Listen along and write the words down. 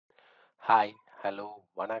Hi, hello,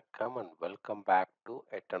 vanakkam, and welcome back to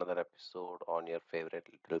yet another episode on your favorite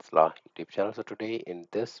Little Law YouTube channel. So today in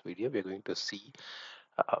this video, we're going to see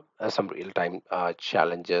some real-time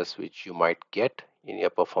challenges which you might get in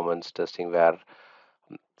your performance testing, where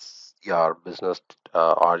your business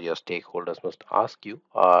or your stakeholders must ask you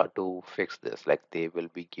to fix this. Like they will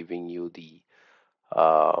be giving you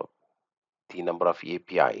uh, the number of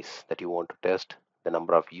APIs that you want to test, the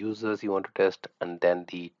number of users you want to test, and then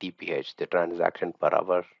the TPH, the transaction per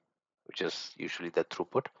hour, which is usually the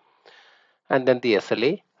throughput, and then the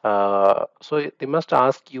SLA. So they must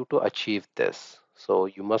ask you to achieve this. So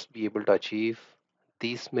you must be able to achieve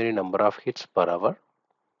these many number of hits per hour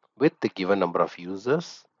with the given number of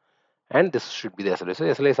users, and this should be the SLA. So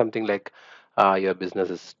SLA is something like your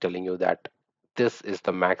business is telling you that this is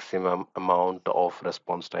the maximum amount of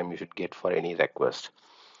response time you should get for any request.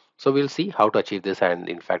 So we'll see how to achieve this, and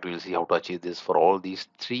in fact, we'll see how to achieve this for all these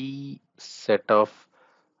three set of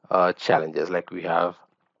challenges. Like we have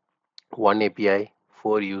one API,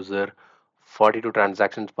 four user, 42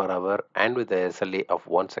 transactions per hour, and with the SLA of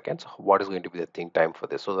 1 second. So what is going to be the think time for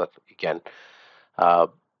this, so that you can uh,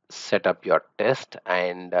 set up your test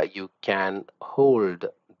and you can hold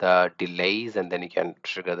the delays, and then you can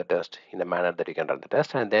trigger the test in a manner that you can run the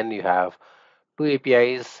test. And then you have two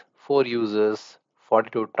APIs, four users,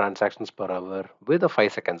 42 transactions per hour with a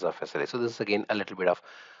 5 seconds of SLA. So this is again a little bit of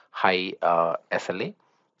high SLA.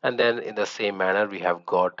 And then in the same manner, we have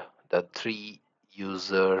got the three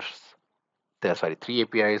users, three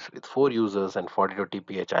APIs with four users and 42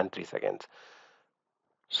 TPH and 3 seconds.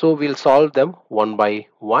 So we'll solve them one by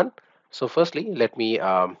one. So firstly, let me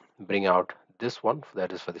bring out this one,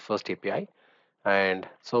 that is for the first API. And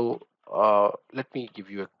so let me give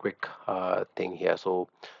you a quick thing here. So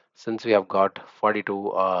since we have got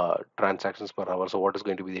 42 transactions per hour, so what is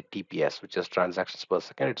going to be the TPS, which is transactions per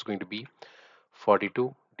second? It's going to be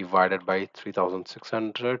 42 divided by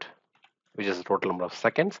 3600, which is the total number of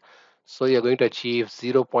seconds. So you're going to achieve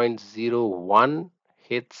 0.01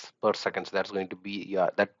 hits per second. So that's going to be, yeah,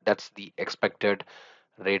 that's the expected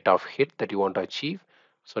rate of hit that you want to achieve.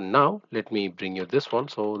 So now let me bring you this one.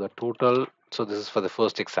 So the total, so this is for the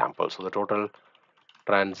first example. So the total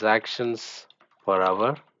transactions per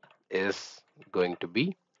hour is going to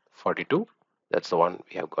be 42. That's the one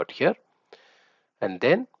we have got here. And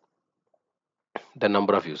then the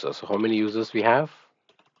number of users. So how many users we have?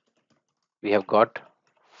 We have got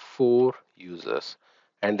four users,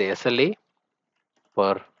 and the SLA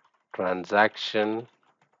per transaction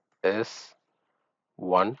is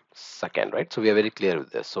 1 second, right? So we are very clear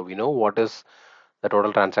with this. So we know what is the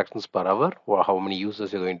total transactions per hour, or how many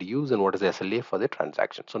users you're going to use, and what is the SLA for the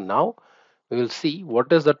transaction. So now we will see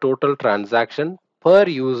what is the total transaction per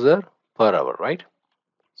user per hour, right?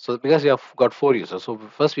 So because we have got four users, so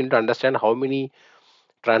first we need to understand how many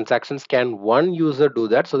transactions can one user do,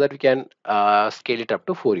 that so that we can scale it up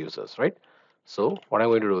to four users, right? So what I'm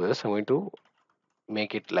going to do is I'm going to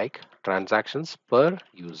make it like transactions per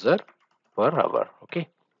user per hour. Okay,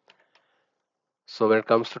 so when it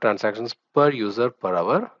comes to transactions per user per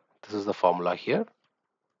hour, this is the formula here.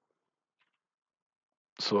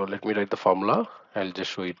 So let me write the formula. I'll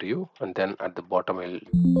just show it to you, and then at the bottom I'll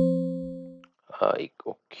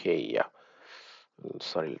okay, yeah,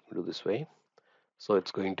 sorry, let me do this way. So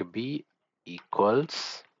it's going to be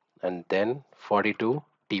equals, and then 42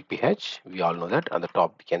 TPH. We all know that on the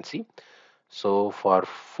top we can see. So for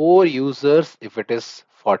four users, if it is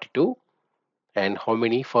 42, and how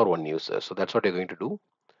many for one user? So that's what you're going to do.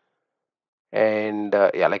 And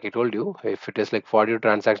yeah, like I told you, if it is like 40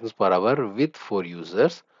 transactions per hour with four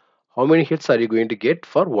users, how many hits are you going to get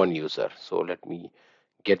for one user? So let me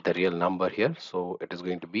get the real number here. So it is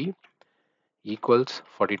going to be equals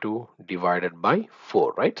 42 divided by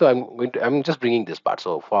 4, right? So I'm just bringing this part.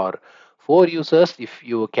 So for four users, if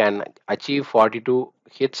you can achieve 42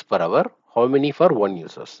 hits per hour, how many for one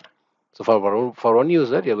users? So for one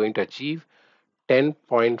user, you're going to achieve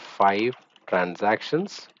 10.5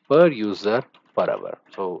 transactions per user per hour.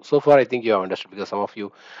 So far I think you have understood, because some of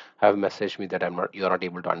you have messaged me that you are not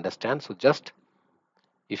able to understand. So just,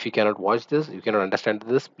 if you cannot watch this, you cannot understand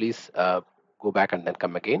this, please go back and then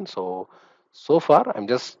come again. So far I'm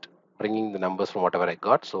just bringing the numbers from whatever I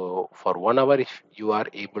got. So for 1 hour, if you are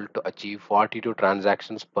able to achieve 42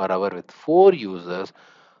 transactions per hour with four users,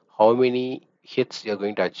 how many hits you're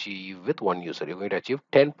going to achieve with one user? You're going to achieve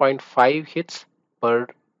 10.5 hits per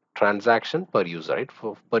transaction per user, right?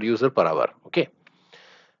 Per user per hour. Okay,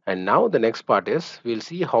 and now the next part is we'll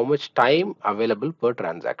see how much time available per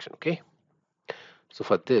transaction. Okay, so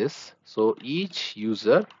for this, so each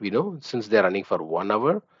user, we know since they're running for 1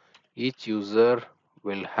 hour, each user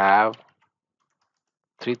will have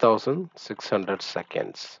 3600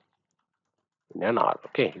 seconds in an hour.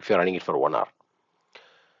 Okay, if you're running it for 1 hour.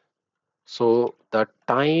 So the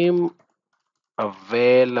time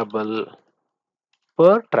available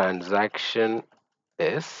per transaction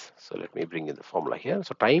is, so let me bring in the formula here.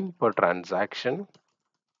 So time per transaction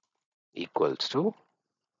equals to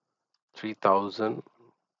 3000.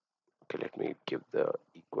 Okay, let me give the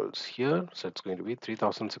equals here. So it's going to be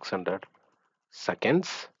 3600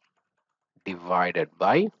 seconds divided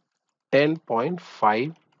by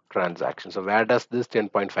 10.5 transactions. So where does this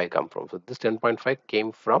 10.5 come from? So this 10.5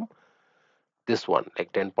 came from this one,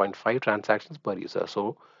 like 10.5 transactions per user.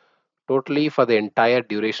 So totally for the entire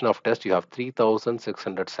duration of test, you have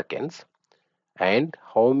 3600 seconds. And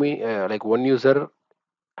how many, like one user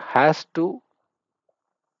has to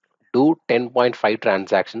do 10.5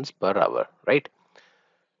 transactions per hour, right?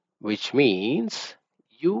 Which means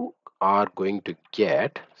you are going to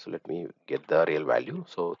get, so let me get the real value.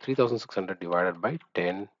 So 3600 divided by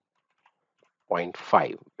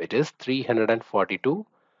 10.5, it is 342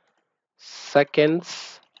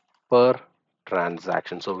 seconds per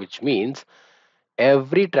transaction. So which means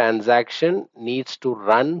every transaction needs to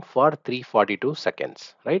run for 342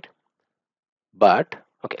 seconds, right? But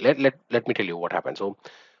okay, let me tell you what happens. So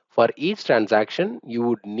for each transaction, you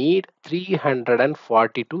would need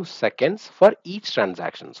 342 seconds for each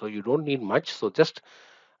transaction. So you don't need much. So just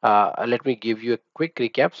let me give you a quick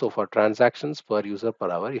recap. So for transactions per user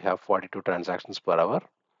per hour, you have 42 transactions per hour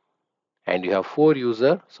and you have 4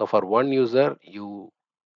 user. So for one user, you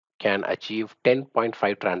can achieve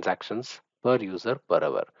 10.5 transactions per user per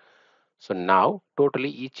hour. So now totally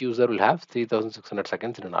each user will have 3600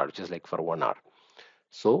 seconds in an hour, which is like for 1 hour.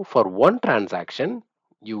 So for one transaction,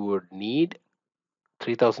 you would need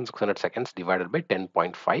 3600 seconds divided by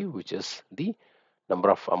 10.5, which is the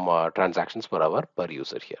number of transactions per hour per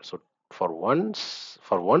user here. So for one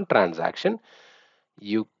transaction,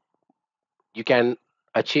 you you can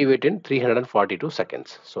achieve it in 342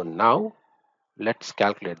 seconds. So now let's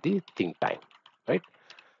calculate the think time, right?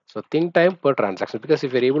 So think time per transaction, because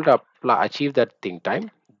if you're able to achieve that think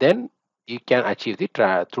time, then you can achieve the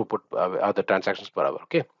throughput of the transactions per hour.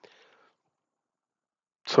 Okay.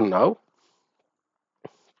 So now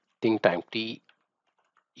think time t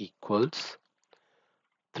equals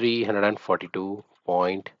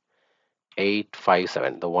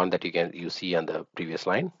 342.857, the one that you see on the previous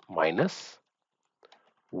line, minus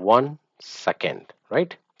 1 second,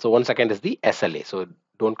 right? So 1 second is the SLA. So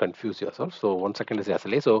don't confuse yourself. So 1 second is the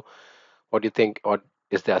SLA. So what do you think? What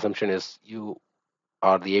is the assumption is you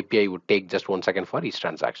or the API would take just 1 second for each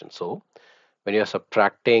transaction. So when you're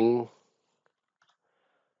subtracting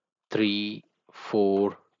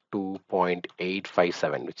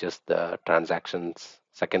 342.857, which is the transactions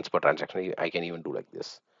seconds per transaction, I can even do like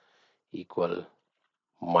this, equal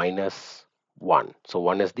minus 1. So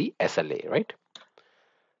 1 is the SLA, right?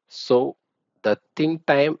 So the think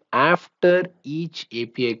time after each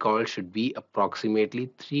API call should be approximately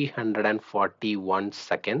 341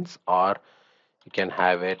 seconds, or you can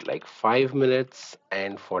have it like 5 minutes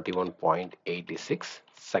and 41.86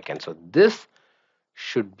 seconds. So this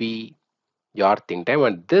should be your think time,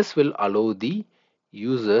 and this will allow the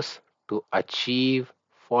users to achieve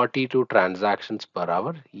 42 transactions per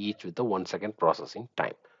hour, each with the 1 second processing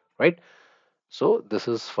time, right? So this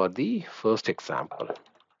is for the first example.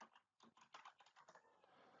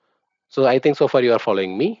 So I think so far you are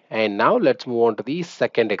following me. And now let's move on to the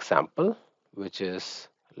second example, which is,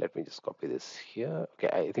 let me just copy this here. Okay,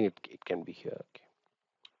 I think it can be here.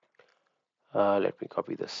 Okay. Let me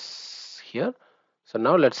copy this here. So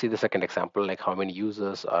now let's see the second example, like how many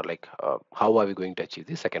users are like, how are we going to achieve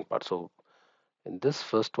the second part? So in this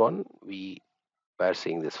first one, we were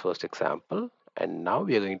seeing this first example, and now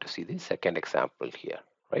we are going to see the second example here,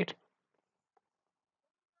 right?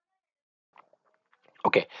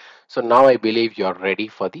 Okay, so now I believe you're ready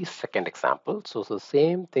for the second example. So it's the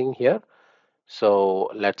same thing here. So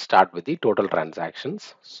let's start with the total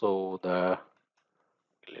transactions. So let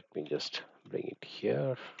me just bring it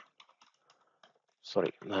here.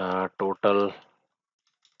 Sorry, total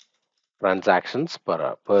transactions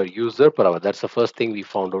per user per hour. That's the first thing we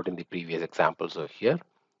found out in the previous example. So here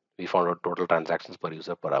we found out total transactions per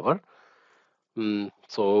user per hour.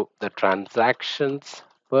 So the transactions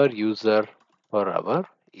per user per hour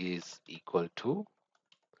is equal to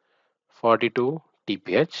 42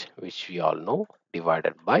 TPH, which we all know,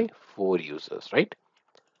 divided by 4 users, right?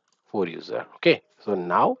 4 user. Okay. So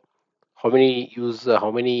now how many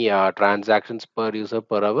transactions per user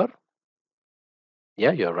per hour?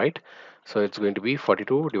 Yeah, you're right. So it's going to be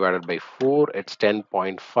 42 divided by 4. It's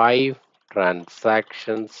 10.5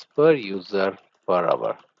 transactions per user per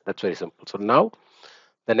hour. That's very simple. So now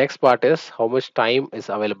the next part is how much time is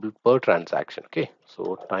available per transaction. Okay,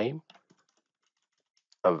 so time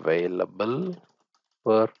available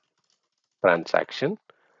per transaction,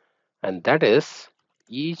 and that is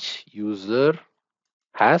each user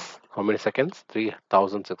has how many seconds?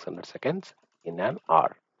 3600 seconds in an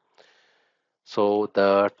hour. So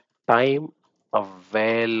the time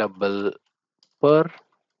available per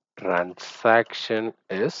transaction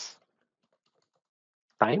is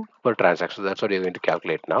time per transaction. So that's what you're going to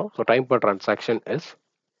calculate now. So time per transaction is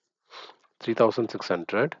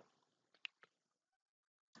 3600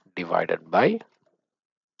 divided by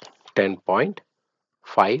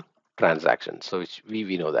 10.5 transactions. So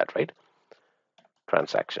we know that, right?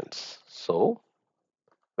 Transactions. So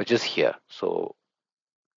which is here. So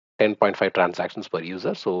 10.5 transactions per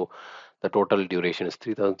user. So the total duration is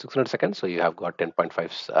 3600 seconds. So you have got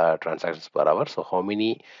 10.5 transactions per hour. So how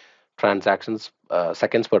many transactions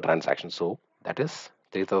seconds per transaction? So that is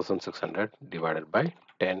 3600 divided by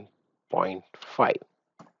 10.5.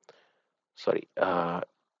 Sorry,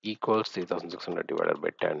 equals 3600 divided by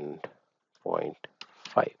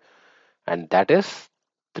 10.5, and that is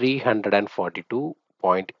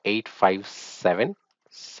 342.857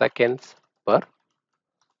 seconds per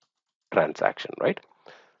transaction, right?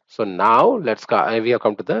 So now we have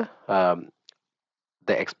come to the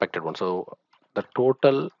expected one. So the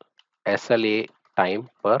total SLA time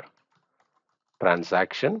per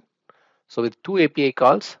transaction. So with two API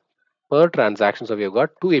calls per transaction, so we have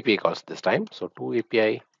got two API calls this time. So two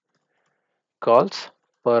API calls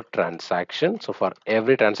per transaction. So for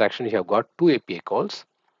every transaction, you have got two API calls,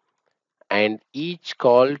 and each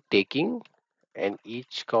call taking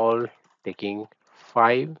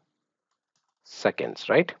 5 seconds,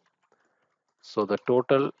 right? So the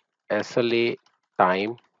total SLA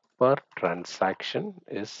time per transaction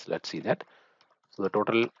is, let's see that. So the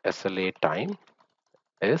total SLA time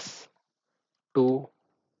is 2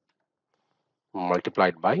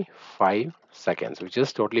 multiplied by 5 seconds, which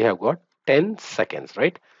is totally have got 10 seconds,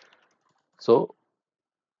 right? So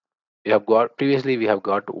we have got previously we have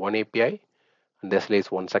got one API and the SLA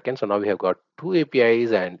is 1 second. So now we have got two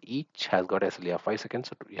APIs and each has got SLA of 5 seconds.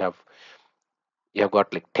 So you have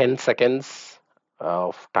got like 10 seconds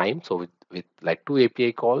of time. So with like two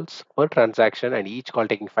API calls per transaction and each call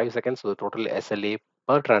taking 5 seconds. So the total SLA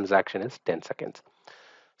per transaction is 10 seconds.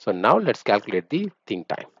 So now let's calculate the think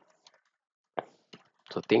time.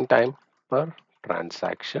 So think time per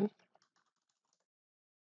transaction,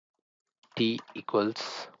 T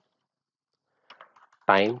equals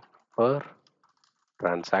time per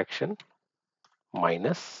transaction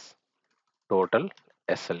minus total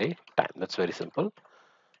SLA time. That's very simple.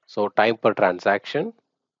 So time per transaction,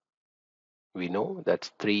 we know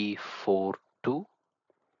that's 342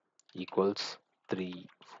 equals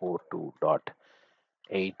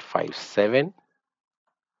 342.857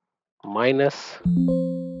 minus,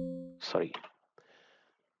 sorry,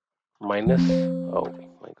 minus, oh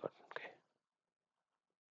my god, okay.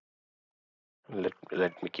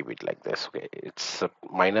 Let me keep it like this. Okay, it's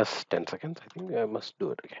minus 10 seconds. I think I must do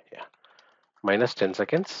it. Okay, yeah, minus 10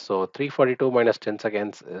 seconds. So 342 minus 10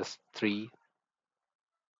 seconds is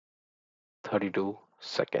 332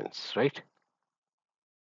 seconds, right?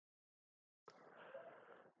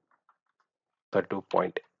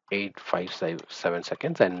 32.857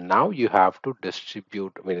 seconds, and now you have to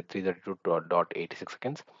distribute, I mean 332.86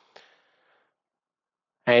 seconds,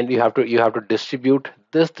 and you have to distribute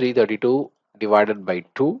this 332 divided by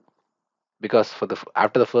 2, because for the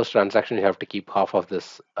after the first transaction you have to keep half of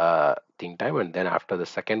this think time, and then after the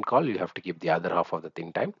second call you have to keep the other half of the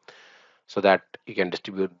think time, so that you can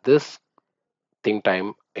distribute this think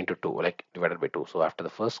time into 2, like divided by 2. So after the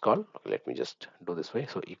first call, let me just do this way.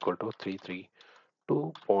 So equal to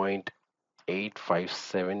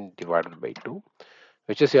 332.857 divided by 2,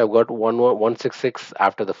 which is you have got 166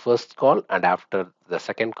 after the first call and after the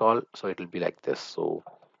second call. So it will be like this. So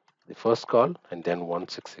the first call and then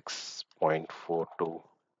 166.42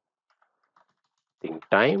 think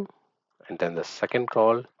time, and then the second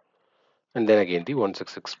call, and then again the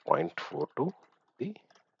 166.42 the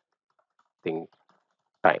think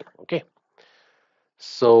time. Okay.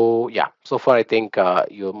 So yeah, so far I think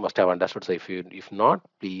you must have understood. So if not,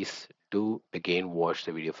 please do again watch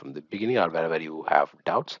the video from the beginning or wherever you have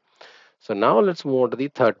doubts. So now let's move on to the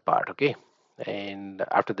third part. Okay, and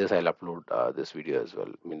after this I'll upload this video as well.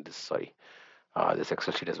 I mean this, sorry, this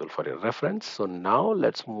Excel sheet as well for your reference. So now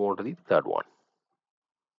let's move on to the third one.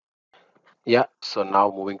 Yeah, so now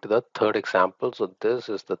moving to the third example. So this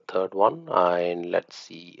is the third one, and let's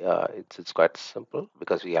see. It's quite simple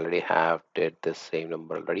because we already have did the same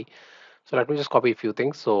number already. So let me just copy a few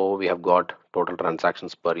things. So we have got total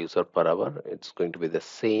transactions per user per hour. It's going to be the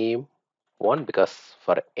same one because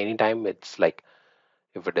for any time it's like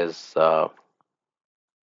if it is the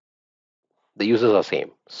users are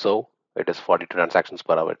same. So it is 42 transactions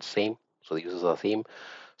per hour. It's same. So the users are same.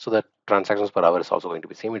 So the transactions per hour is also going to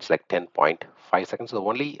be same. It's like 10.5 seconds. So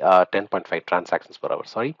only 10.5 transactions per hour.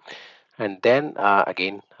 Sorry. And then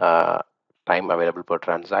again time available per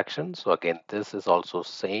transaction. So again this is also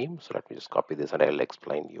same. So let me just copy this and I'll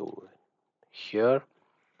explain you here.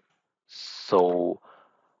 So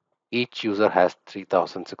each user has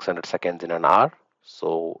 3600 seconds in an hour.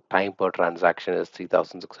 So time per transaction is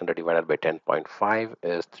 3600 divided by 10.5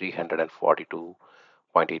 is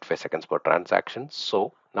 342.85 seconds per transaction.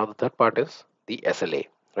 So now the third part is the SLA,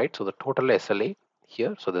 right? So the total SLA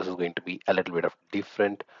here. So this is going to be a little bit of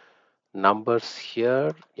different numbers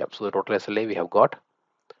here. Yep. So the total SLA we have got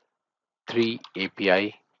 3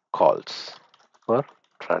 API calls per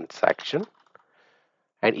transaction,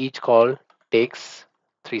 and each call takes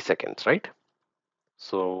 3 seconds, right?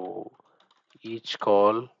 So each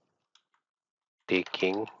call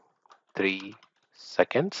taking 3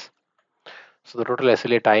 seconds. So the total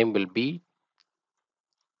SLA time will be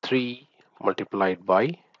 3 multiplied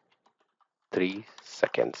by 3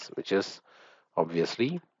 seconds, which is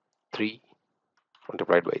obviously 3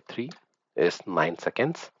 multiplied by 3 is 9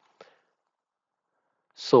 seconds.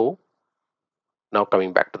 So now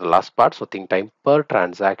coming back to the last part, so think time per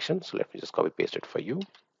transaction. So let me just copy paste it for you.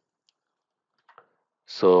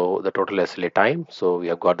 So the total SLA time, so we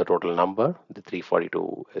have got the total number, the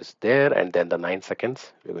 342 is there, and then the 9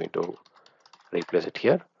 seconds, we're going to replace it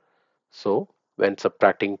here. So when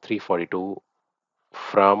subtracting 342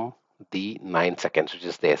 from the 9 seconds, which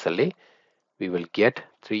is the SLA, we will get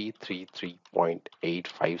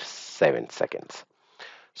 333.857 seconds.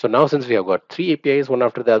 So now since we have got three APIs one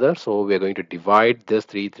after the other, so we are going to divide this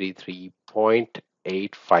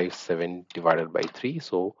 333.857 divided by 3.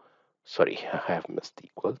 So sorry, I have missed the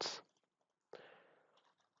equals.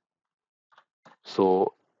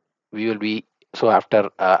 So we will be, so after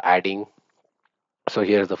adding, so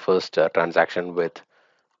here's the first transaction with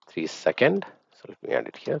 3 seconds. So let me add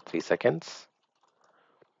it here, 3 seconds.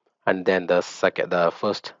 And then the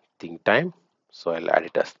first think time. So I'll add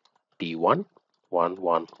it as T1,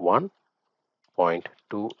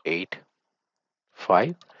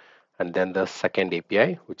 111.285. And then the second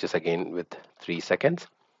API, which is again with 3 seconds,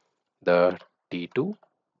 the T2,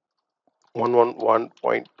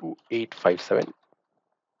 111.2857.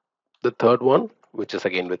 The third one, which is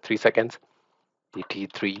again with 3 seconds, the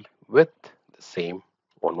T3 with the same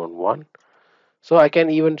 111. So I can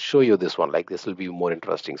even show you this one, like this will be more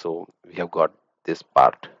interesting. So we have got this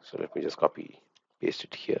part. So let me just copy, paste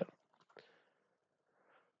it here.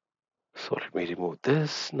 So let me remove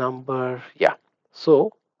this number. Yeah.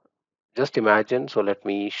 So just imagine. So let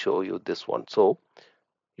me show you this one. So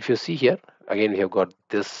if you see here, again, we have got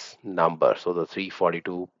this number. So the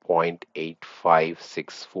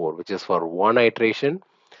 342.8564, which is for one iteration,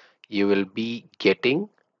 you will be getting,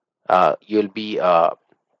 you'll be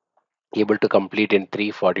able to complete in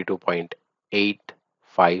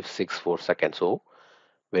 342.8564 seconds. So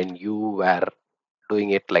when you were doing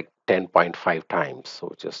it like 10.5 times,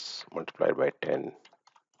 so just multiplied by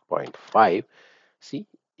 10.5, see,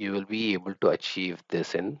 you will be able to achieve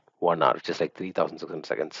this in 1 hour, just like 3600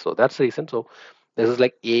 seconds. So that's the reason. So this is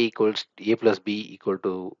like a plus b equal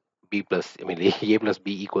to b plus, I mean, a plus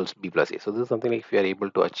b equals b plus a. So this is something like if you are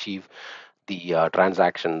able to achieve the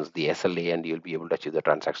transactions, the SLA, and you'll be able to achieve the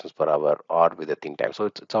transactions per hour or with the think time. So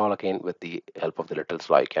it's all again with the help of the little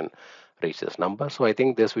slow I can reach this number. So I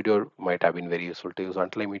think this video might have been very useful to you. So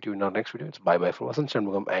until I meet you in our next video, it's bye bye from Vasan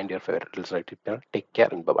Shanmugam and your favorite little slow channel. Take care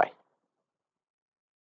and bye bye.